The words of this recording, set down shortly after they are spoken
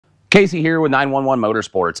Casey here with 911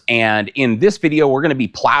 Motorsports, and in this video we're going to be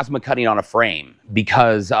plasma cutting on a frame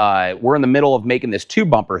because we're in the middle of making this tube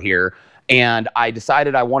bumper here, and I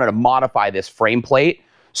decided I wanted to modify this frame plate,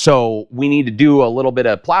 so we need to do a little bit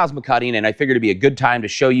of plasma cutting, and I figured it'd be a good time to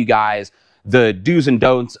show you guys the do's and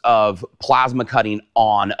don'ts of plasma cutting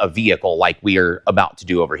on a vehicle like we are about to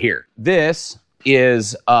do over here. This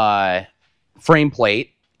is a frame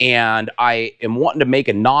plate, and I am wanting to make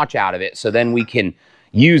a notch out of it so then we can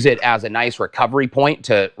use it as a nice recovery point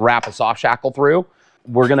to wrap a soft shackle through.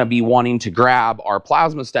 We're going to be wanting to grab our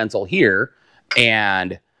plasma stencil here,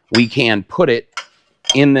 and we can put it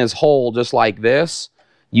in this hole just like this.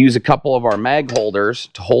 Use a couple of our mag holders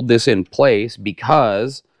to hold this in place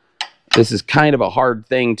because this is kind of a hard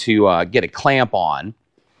thing to get a clamp on.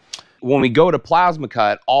 When we go to plasma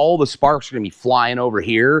cut, all the sparks are going to be flying over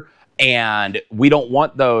here, and we don't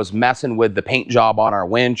want those messing with the paint job on our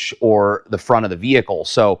winch or the front of the vehicle.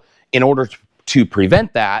 So in order to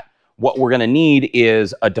prevent that, what we're going to need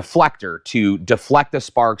is a deflector to deflect the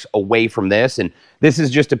sparks away from this. And this is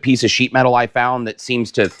just a piece of sheet metal I found that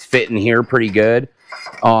seems to fit in here pretty good.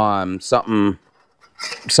 Something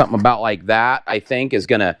about like that, I think, is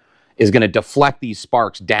gonna deflect these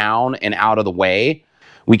sparks down and out of the way.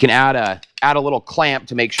 We can add a little clamp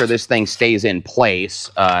to make sure this thing stays in place.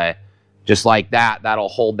 Just like that, that'll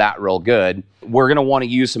hold that real good. We're gonna wanna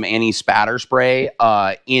use some anti-spatter spray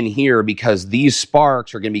in here because these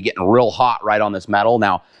sparks are gonna be getting real hot right on this metal.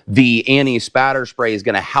 Now, the anti-spatter spray is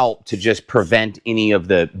gonna help to just prevent any of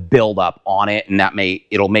the buildup on it, and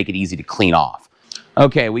it'll make it easy to clean off.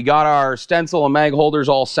 Okay, we got our stencil and mag holders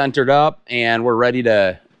all centered up, and we're ready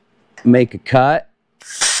to make a cut.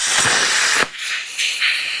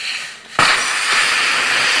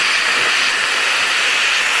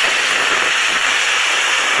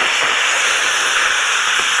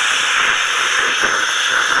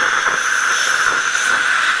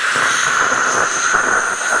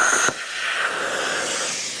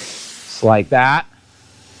 Like that.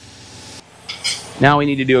 Now we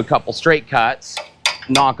need to do a couple straight cuts,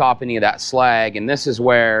 knock off any of that slag, and this is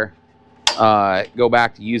where go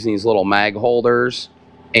back to using these little mag holders,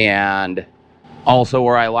 and also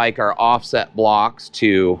where I like our offset blocks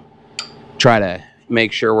to try to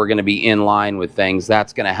make sure we're going to be in line with things.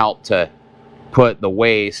 That's going to help to put the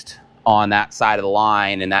waste on that side of the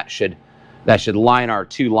line, and that should line our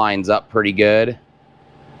two lines up pretty good.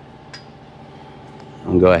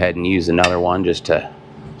 I'll go ahead and use another one just to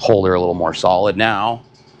hold her a little more solid. Now,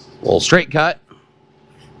 a little straight cut.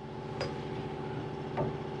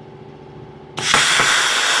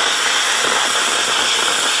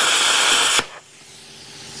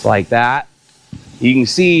 Just like that. You can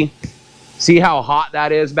see how hot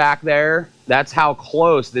that is back there. That's how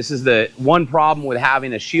close. This is the one problem with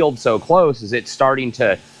having a shield so close is it's wanting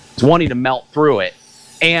to melt through it.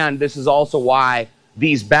 And this is also why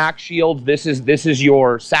these back shields, this is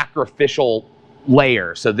your sacrificial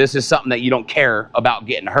layer. So this is something that you don't care about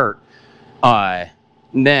getting hurt.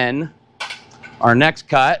 Then our next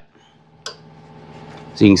cut,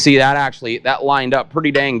 so you can see that lined up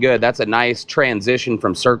pretty dang good. That's a nice transition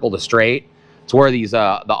from circle to straight. It's where these the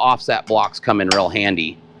offset blocks come in real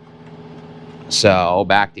handy. So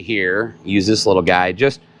back to here, use this little guy.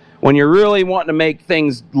 Just when you're really wanting to make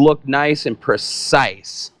things look nice and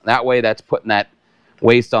precise, that way that's putting that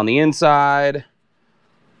waste on the inside.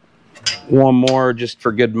 One more just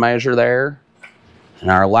for good measure there. And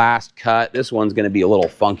our last cut, this one's going to be a little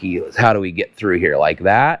funky. How do we get through here like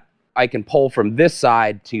that? I can pull from this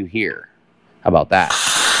side to here. How about that?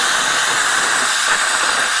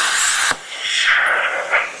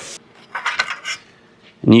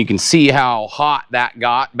 And you can see how hot that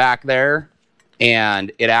got back there,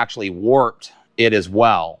 and it actually warped it as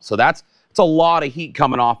well. So it's a lot of heat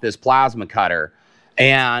coming off this plasma cutter.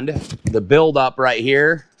 And the buildup right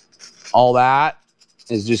here, all that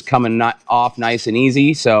is just coming off nice and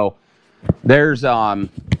easy. So there's a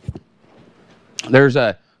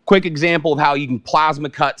quick example of how you can plasma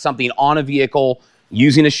cut something on a vehicle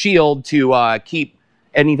using a shield to keep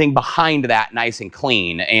anything behind that nice and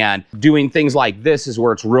clean. And doing things like this is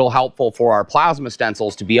where it's real helpful for our plasma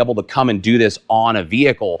stencils to be able to come and do this on a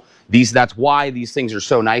vehicle. That's why these things are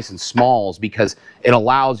so nice and small, is because it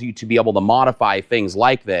allows you to be able to modify things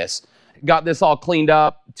like this. Got this all cleaned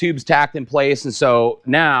up, tubes tacked in place, and so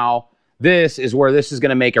now this is where this is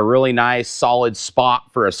going to make a really nice solid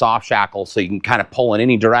spot for a soft shackle, so you can kind of pull in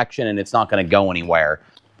any direction and it's not going to go anywhere.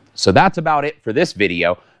 So that's about it for this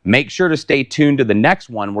video. Make sure to stay tuned to the next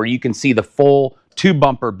one where you can see the full tube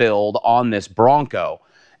bumper build on this Bronco.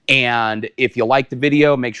 And if you like the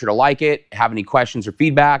video, make sure to like it. Have any questions or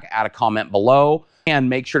feedback, add a comment below. And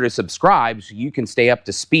make sure to subscribe so you can stay up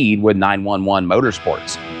to speed with 911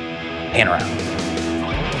 Motorsports. Pan around.